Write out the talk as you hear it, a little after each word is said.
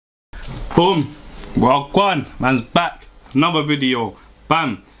Boom. Well gone. Man's back. Another video.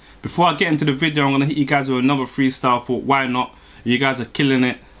 Bam. Before I get into the video, I'm gonna hit you guys with another freestyle. Thought, why not? You guys are killing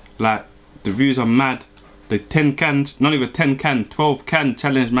it. Like, the views are mad. The 10 cans, not even 10 can, 12 can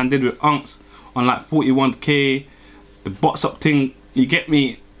challenge man did with Unks on like 41k. The box up thing, you get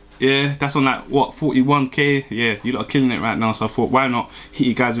me? Yeah, that's on like what, 41k? Yeah, you lot are killing it right now. So I thought, why not hit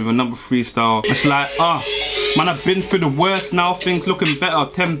you guys with another freestyle? It's like, man, I've been through the worst, now things looking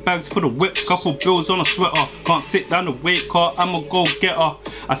better. 10 bags for the whip, couple bills on a sweater. Can't sit down the weight car, I'm a go-getter.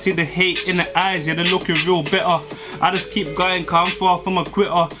 I see the hate in the eyes, yeah, they're looking real better. I just keep going, cause I'm far from a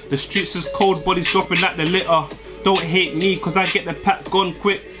quitter. The streets is cold, bodies dropping like the litter. Don't hate me, cause I get the pack gone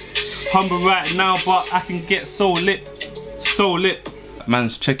quick. Humble right now, but I can get so lit. So lit.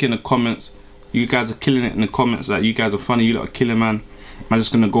 Man's checking the comments. You guys are killing it in the comments. Like, you guys are funny, you lot are killing, man. I'm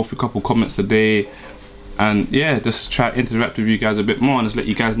just gonna go through a couple comments today. And yeah, just try to interact with you guys a bit more and just let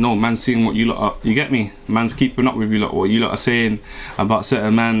you guys know, man's seeing what you lot are, you get me? Man's keeping up with you lot, what you lot are saying about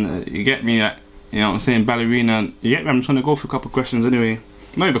certain man, you get me? Like, you know what I'm saying, ballerina, you get me? I'm just gonna go through a couple of questions anyway.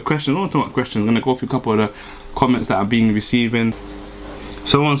 Not even questions, I don't talk about questions, I'm gonna go through a couple of the comments that I've been receiving.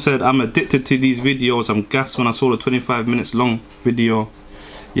 Someone said, I'm addicted to these videos, I'm gassed when I saw the 25 minutes long video.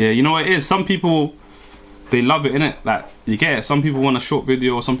 Yeah, you know what it is, some people, they love it, innit? Like, you get it, some people want a short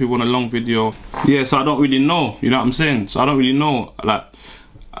video, some people want a long video. Yeah, so I don't really know, you know what I'm saying? So I don't really know, like,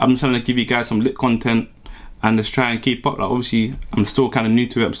 I'm trying to give you guys some lit content and just try and keep up. Like, obviously, I'm still kind of new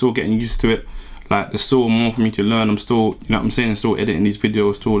to it, I'm still getting used to it. Like, there's still more for me to learn. I'm still, you know what I'm saying, still editing these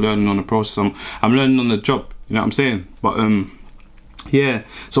videos, still learning on the process. I'm learning on the job, you know what I'm saying? But yeah,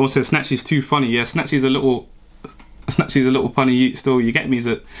 someone said Snatchy's too funny. Yeah, Snatchy's a little funny youth still, you get me?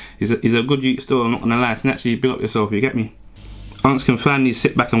 He's a good youth still, I'm not gonna lie. Snatchy, build up yourself, you get me? Unks can finally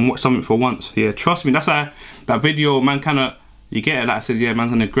sit back and watch something for once. Yeah, trust me, that's why that video, man, kinda, you get it, like I said, yeah,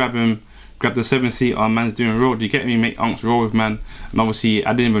 man's gonna grab the 7-seater, man's doing road, you get me? Make Unks roll with, man. And obviously,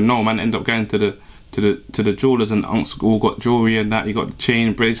 I didn't even know, man, ended up going to the jewelers, and Unks all got jewelry and that. You got the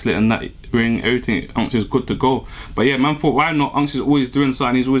chain, bracelet and that, ring, everything. Unks is good to go. But yeah, man, thought, why not? Unks is always doing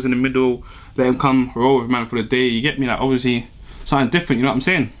something, he's always in the middle. Let him come roll with, man, for the day, you get me? Like, obviously, something different, you know what I'm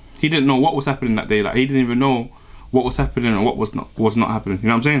saying? He didn't know what was happening that day. Like, he didn't even know what was happening and what was not happening, you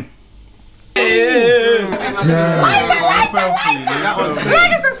know what I'm saying?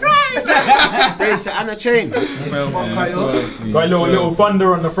 There's and a chain. Got a little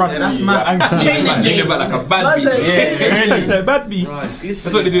thunder on the front. Yeah, that's mad. Chain it back like a bad beat. Yeah, bad beat.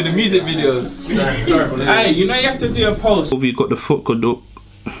 That's what they do in the music videos. Hey, you know you have to do a post. Have you got the foot code up?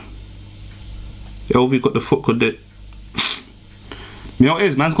 Have you got the foot code? You know what it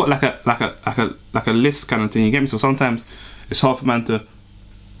is, man's got like a list kind of thing, you get me? So sometimes it's hard for man to,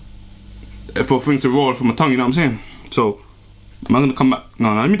 for things to roll from my tongue, you know what I'm saying? So I'm gonna come back.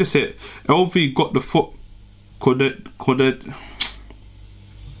 No, let me just say it. LV got the foot coded.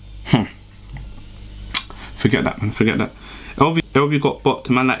 Forget that, man. Forget that. LV got bopped.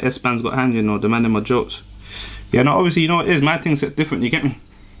 The man like S-Bandz got hand, you know. The man in my jokes. Yeah, no. Obviously, you know what it is. My thing's set different. You get me?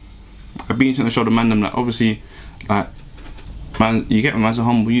 I've been trying to show the man them that. Obviously, like, man, you get me. Man's a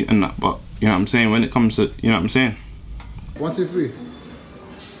humble youth and that. But you know what I'm saying. When it comes to, you know what I'm saying. 1, 2, 3.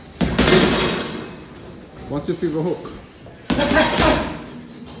 1, 2, 3 with a hook.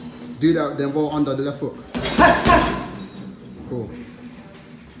 Do that, then roll under the left foot. Cool.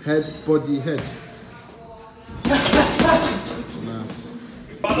 Head, body, head. Nice.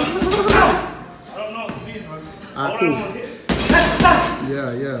 I don't know what to do, man. Ah, cool.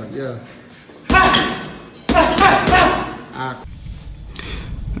 Yeah. Ah.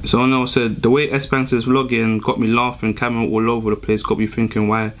 Someone else said, the way S-Bandz is vlogging got me laughing, camera all over the place, got me thinking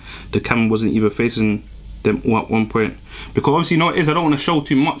why the camera wasn't even facing them all at one point. Because obviously, you know what it is, I don't want to show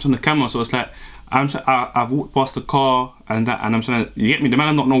too much on the camera, so it's like, I've walked past the car and that, and I'm trying to, you get me, the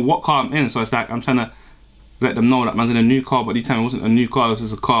man don't know what car I'm in, so it's like, I'm trying to let them know that man's in a new car, but the time it wasn't a new car, it was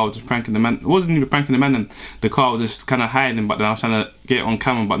just a car, I was just pranking the man. It wasn't even pranking the man, and the car was just kind of hiding, but then I was trying to get it on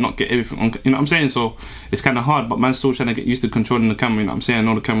camera, but not get everything on, you know what I'm saying? So it's kind of hard, but man's still trying to get used to controlling the camera, you know what I'm saying? I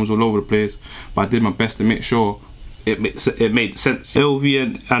know the camera's all over the place, but I did my best to make sure it made sense.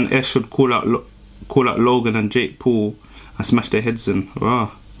 LV and S should call out Logan and Jake Paul and smash their heads in.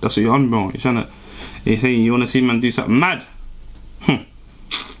 Wow, that's what you're on, bro. You're saying you want to see man do something mad?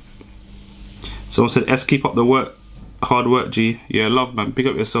 Someone said, S, keep up the work, hard work, G. Yeah, love, man. Pick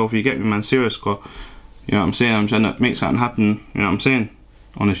up yourself, you get me, man. Serious, car. You know what I'm saying? I'm trying to make something happen, you know what I'm saying?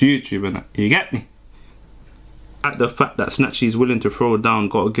 On this YouTube and that. You get me? At the fact that Snatchy is willing to throw down,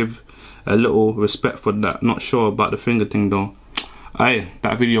 gotta give a little respect for that. Not sure about the finger thing though. Aye,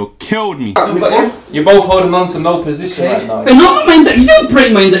 that video killed me. You're both holding on to no position right now. Hey, not my index. You didn't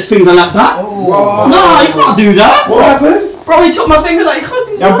break my index finger like that. Oh. Nah, you can't do that. What happened? Bro, he took my finger like, you can't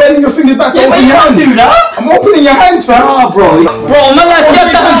do that. You're bending your finger back. Yeah, but you can't do that. I'm opening your hands, fam. Nah, bro. Bro, my life, you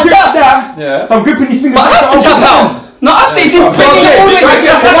got that like that. Yeah. So I'm gripping his fingers. But I have to tap out. No, after he's just breaking it all the way.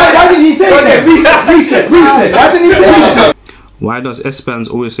 Why didn't he say that? Reset. Why didn't he say that? Why does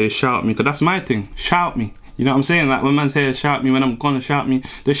Bandz always say shout me? Because that's my thing. Shout me. You know what I'm saying? Like when man says shout me, when I'm gonna shout me,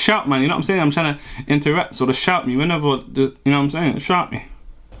 just shout, man. You know what I'm saying? I'm trying to interact, so just shout me whenever. You know what I'm saying? Shout me.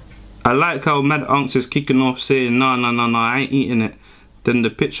 I like how Mad Unks is kicking off saying no, I ain't eating it. Then the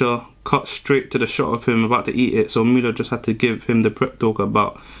picture cut straight to the shot of him about to eat it. So Mila just had to give him the prep talk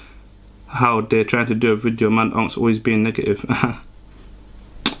about how they're trying to do a video. Mad Unks always being negative.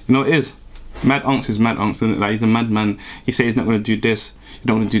 You know it is. Mad Unks is Mad Unks, isn't it? Like he's a madman. He says he's not going to do this, you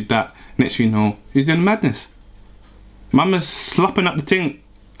don't want to do that. Next thing you know, he's doing madness. Mama's slapping up the thing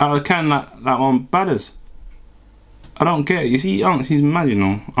out of the can like on badders. I don't get it. You see Unks, he's mad, you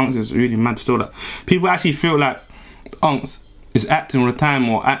know. Unks is really mad still. That people actually feel like Unks is acting all the time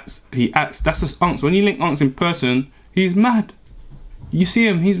or he acts. That's just Unks. When you link Unks in person, he's mad. You see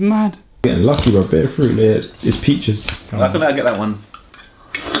him, he's mad. Getting lucky with a bit of fruit there. It's peaches. How can I get that one?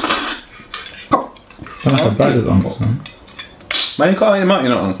 Sounds like bad as Unks, man. Man, you can't eat him out, you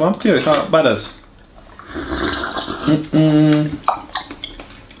know. Come on, it's not badass.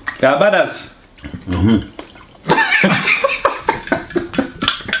 Yeah, badass.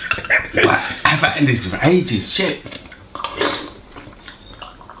 I've had this for ages, shit.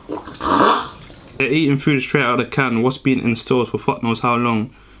 They're eating food straight out of the can. What's been in stores for fuck knows how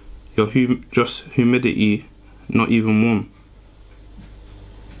long. Your just humidity, not even warm.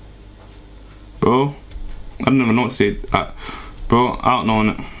 Bro, I don't even know what to say. Bro, I don't know on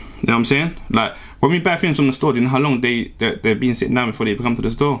it. You know what I'm saying? Like, when we buy things from the store, do you know how long they're being sitting down before they come to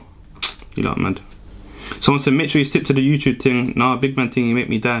the store? You lot mad. Someone said, make sure you stick to the YouTube thing. Nah, big man thing, you make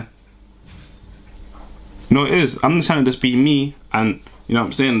me die. You know it is. I'm just trying to just be me, and you know what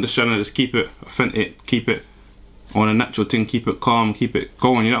I'm saying? I'm just trying to just keep it authentic, keep it on a natural thing, keep it calm, keep it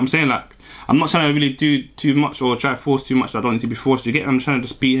going. You know what I'm saying? Like, I'm not trying to really do too much or try to force too much that I don't need to be forced. You get? I'm trying to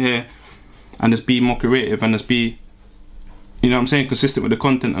just be here and just be more creative and just be, you know what I'm saying, consistent with the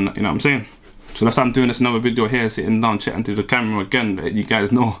content, and you know what I'm saying. So that's why I'm doing this another video here, sitting down, chatting to the camera again. But you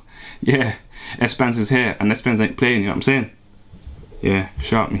guys know, yeah, Bandz is here and Bandz ain't playing. You know what I'm saying? Yeah,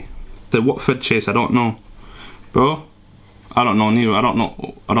 shout me. So what Fed chase? I don't know, bro. I don't know neither. I don't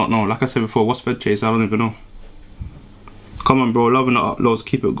know. Like I said before, what's Fed chase? I don't even know. Come on, bro. Loving the uploads.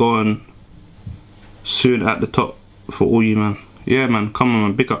 Keep it going. Soon at the top for all you, man. Yeah, man. Come on,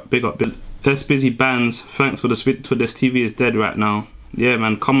 man. Big up, big up. Let's busy Bandz. Thanks for this TV is dead right now. Yeah,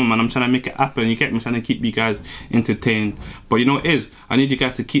 man. Come on, man. I'm trying to make it happen. You get me? I'm trying to keep you guys entertained. But you know what it is? I need you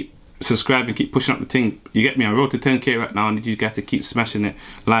guys to keep subscribing, keep pushing up the thing. You get me? I road to 10K right now. I need you guys to keep smashing it,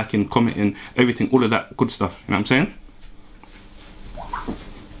 liking, commenting, everything, all of that good stuff. You know what I'm saying?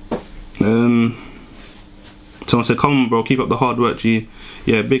 Someone said, come on, bro. Keep up the hard work, G.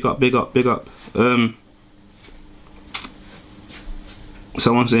 Yeah, big up, big up, big up.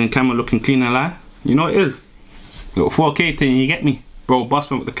 Someone saying camera looking clean and lie. You know what it is? Little 4K thing, you get me? Bro,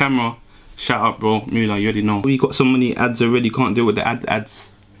 bust me with the camera. Shout out, bro. Mila, you already know. We got so many ads already, can't deal with the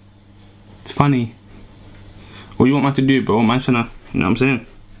ads. It's funny. What you want man to do, bro? Man tryna, you know what I'm saying?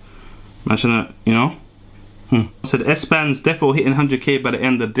 Man tryna, you know? I said Bandz definitely hitting 100K by the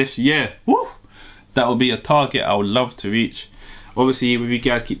end of this year. Woo! That will be a target I would love to reach. Obviously, if you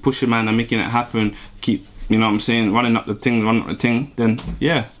guys keep pushing, man, and making it happen, keep, you know what I'm saying, running up the thing, then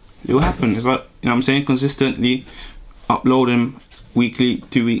yeah, it will happen. If I, you know what I'm saying, consistently uploading weekly,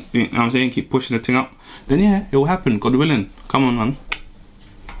 2 weeks, you know what I'm saying, keep pushing the thing up, then yeah, it will happen, God willing. Come on,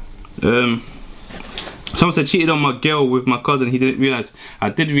 man. Someone said cheated on my girl with my cousin. He didn't realize. I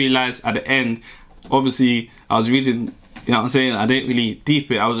did realize at the end. Obviously, I was reading, you know what I'm saying, I didn't really deep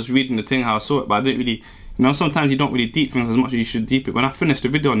it. I was just reading the thing how I saw it, but I didn't really, you know, sometimes you don't really deep things as much as you should deep it. When I finished the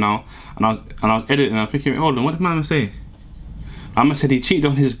video now, and I was editing, I'm thinking, hold on, what did man say? Mama said he cheated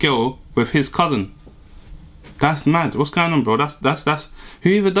on his girl with his cousin. That's mad. What's going on, bro? That's who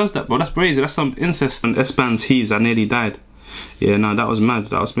even does that, bro? That's crazy. That's some incest. And Bandz heaves. I nearly died. Yeah, no, that was mad.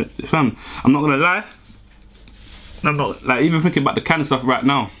 That was, fam. I'm not gonna lie. I'm not like even thinking about the kind of stuff right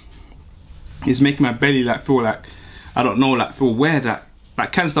now. It's making my belly like feel like, I don't know, like feel weird. That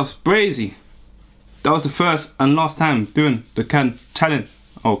can stuff's crazy. That was the first and last time doing the can challenge.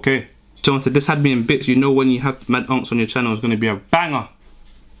 Okay. Someone said this had me in bits. You know when you have Mad Unks on your channel, it's gonna be a banger.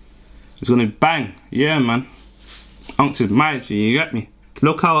 It's gonna bang. Yeah, man. Unks is my G, you get me?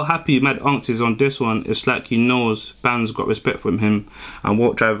 Look how happy Mad Unks is on this one. It's like he knows Bandz got respect from him and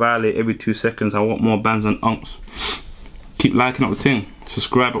won't try to violate every 2 seconds. I want more Bandz and Unks. Keep liking up the thing,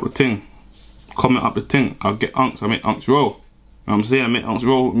 subscribe up the thing, comment up the thing. I'll get Unks, I make Unks roll. You know what I'm saying? I make Unks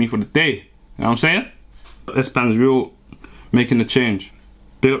roll with me for the day. You know what I'm saying? Bandz real, making the change.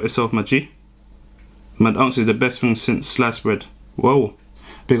 Big up yourself, my G. Mad Unks is the best thing since sliced bread. Whoa.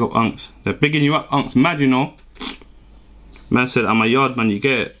 Big up Unks. They're bigging you up, Unks. Mad, you know. Man said, I'm a yard man, you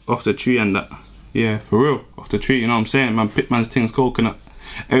get it. Off the tree and that. Yeah, for real. Off the tree, you know what I'm saying? Man, Pitman's thing's coconut.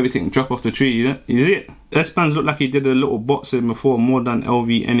 Everything drop off the tree, you know? You see it? Bandz looked like he did a little boxing before, more than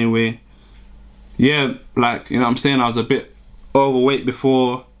LV anyway. Yeah, like, you know what I'm saying? I was a bit overweight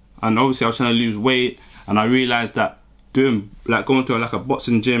before. And obviously I was trying to lose weight. And I realised that going to like a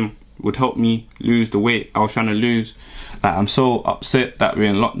boxing gym would help me lose the weight I was trying to lose. Like, I'm so upset that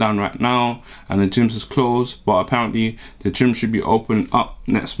we're in lockdown right now and the gyms is closed, but apparently the gym should be open up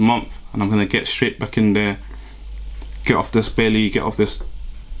next month and I'm gonna get straight back in there, get off this belly, get off this,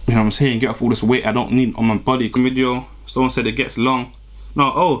 you know what I'm saying, get off all this weight I don't need on my body. Video, someone said it gets long.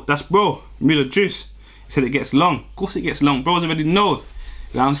 No, oh, that's bro, Mila Juice. He said it gets long. Of course it gets long, bro already knows.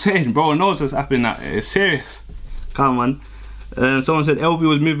 You know what I'm saying? Bro knows what's happening, that it's serious. Come on. Someone said LV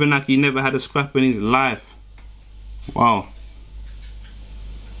was moving like he never had a scrap in his life. Wow.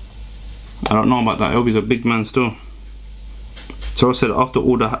 I don't know about that. LV's a big man still. Someone said after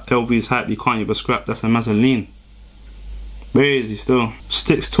all the LV's hype, you can't even scrap. That's a Mazzoline. Where is he still?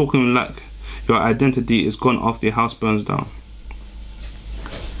 Sticks talking like your identity is gone after your house burns down.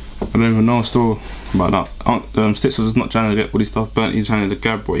 I don't even know still about that. Sticks was not trying to get all his stuff burnt. He's trying to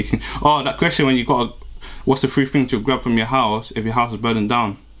grab what he can. Oh, that question when you got what's the 3 things you'll grab from your house if your house is burning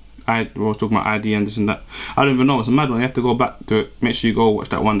down? We're talking about ID and this and that. I don't even know, it's a mad one. You have to go back to it. Make sure you go watch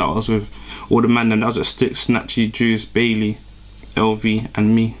that one that was with all the man them. That was at Sticks, Snatchy, Juice, Bailey, LV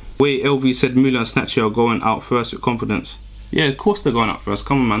and me. Wait, LV said Mula and Snatchy are going out first with confidence. Yeah, of course they're going out first,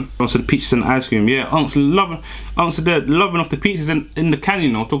 come on man. Unks said peaches and ice cream. Yeah, Unks are loving off the peaches in the can,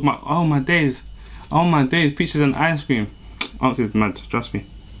 you know. Talking about, oh my days, peaches and ice cream. Unks is mad, trust me.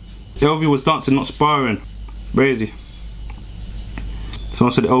 LV was dancing, not sparring. Where is he?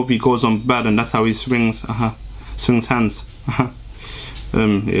 Someone said LV goes on bad and that's how he swings. Swings hands.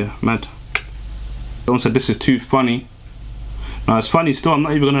 Yeah, mad. Someone said this is too funny. No, it's funny still. I'm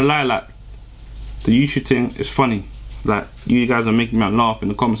not even gonna lie. Like the YouTube thing is funny. Like you guys are making me laugh in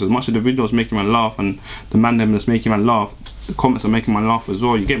the comments. As much as the video is making me laugh and the man them is making me laugh, the comments are making me laugh as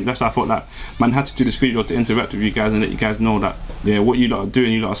well. You get me? That's why I thought that man had to do this video to interact with you guys and let you guys know that yeah, what you lot are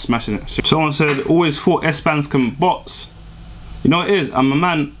doing, you lot are smashing it. Someone said always thought Bandz can box. You know what it is? I'm a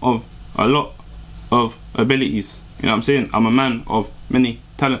man of a lot of abilities. You know what I'm saying? I'm a man of many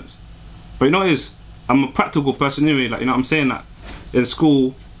talents. But you know what it is? I'm a practical person anyway. Like, you know what I'm saying? That in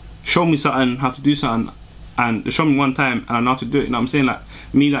school, show me something, how to do something, and they show me one time and I know how to do it. You know what I'm saying? Like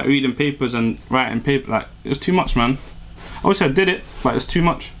me like reading papers and writing paper, like it was too much, man. I wish I did it, but it's too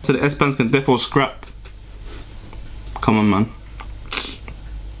much. So the Bandz can defo scrap. Come on, man.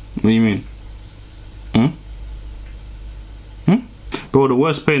 What do you mean? Bro, the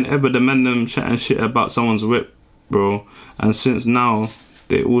worst pain ever, the man them chatting shit about someone's whip, bro. And since now,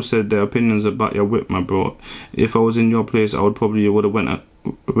 they all said their opinions about your whip, my bro. If I was in your place, I would probably would have went an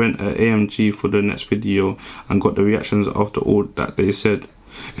AMG for the next video and got the reactions after all that they said.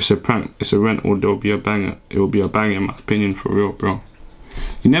 It's a prank, it's a rental, there'll be a banger. It will be a banger in my opinion, for real, bro.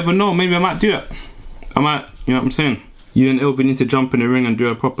 You never know, maybe I might do that. I might, you know what I'm saying? You and LV need to jump in the ring and do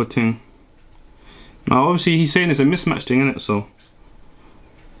a proper thing. Now obviously he's saying it's a mismatch thing, innit, so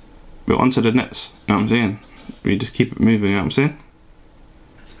we're on to the next, you know what I'm saying? We just keep it moving, you know what I'm saying?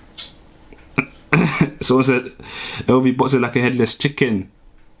 Someone said LV boxes like a headless chicken.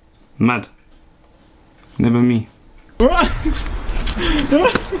 Mad. Never me. That's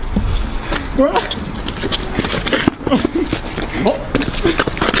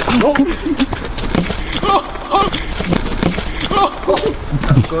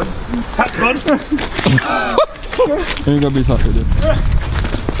gone. Ain't gonna be tough with it.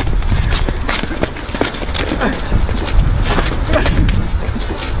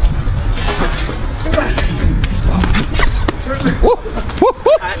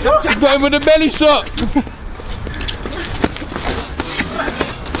 Got him with a belly shot.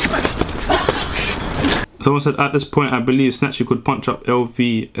 Someone said at this point I believe Snatchy could punch up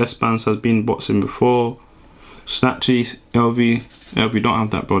LV. Bandz has been boxing before. Snatchy, LV don't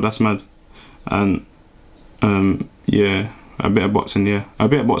have that, bro. That's mad. And yeah, a bit of boxing, yeah. A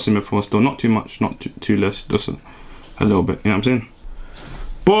bit of boxing before still, not too much, not too less, just a little bit, you know what I'm saying?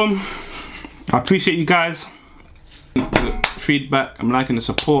 Boom. I appreciate you guys. feedback. I'm liking the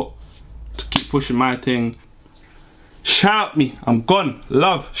support to keep pushing my thing. Shout me. I'm gone.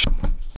 Love.